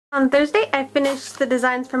On Thursday, I finished the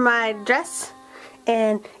designs for my dress,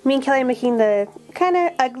 and me and Kelly are making the kind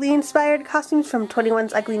of ugly inspired costumes from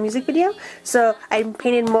 2NE1's ugly music video. So I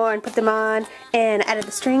painted more and put them on, and added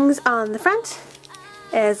the strings on the front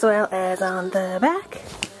as well as on the back,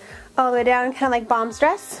 all the way down, kind of like Bomb's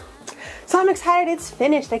dress. So I'm excited it's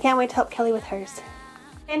finished. I can't wait to help Kelly with hers.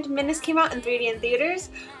 And Menace came out in 3D in theaters,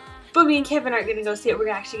 but me and Kevin aren't going to go see it. We're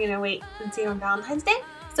actually going to wait and see it on Valentine's Day.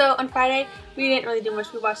 So on Friday, we didn't really do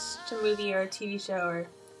much. We watched a movie or a TV show or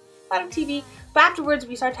a lot of TV. But afterwards,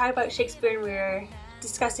 we started talking about Shakespeare, and we were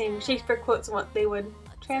discussing Shakespeare quotes and what they would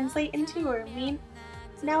translate into or mean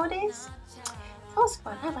nowadays. It was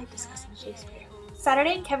fun. I like discussing Shakespeare.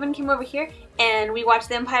 Saturday, Kevin came over here and we watched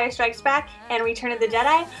The Empire Strikes Back and Return of the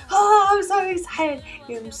Jedi. Oh, I'm so excited.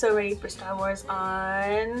 I'm so ready for Star Wars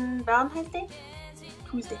on Valentine's Day?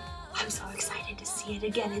 Tuesday. I'm so excited to see it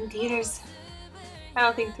again in theaters. I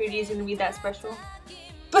don't think 3D is going to be that special.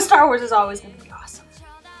 But Star Wars is always going to be awesome.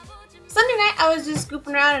 Sunday night I was just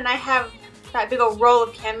scooping around, and I have that big old roll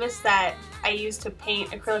of canvas that I use to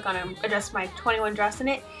paint acrylic on and adjust my 2NE1 dress in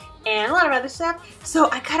it. And a lot of other stuff. So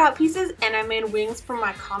I cut out pieces and I made wings for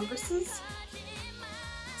my Converses.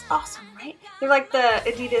 It's awesome, right? They're like the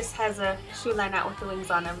Adidas has a shoe line out with the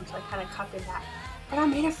wings on them, so I kind of copied that. But I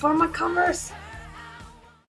made it for my Converse.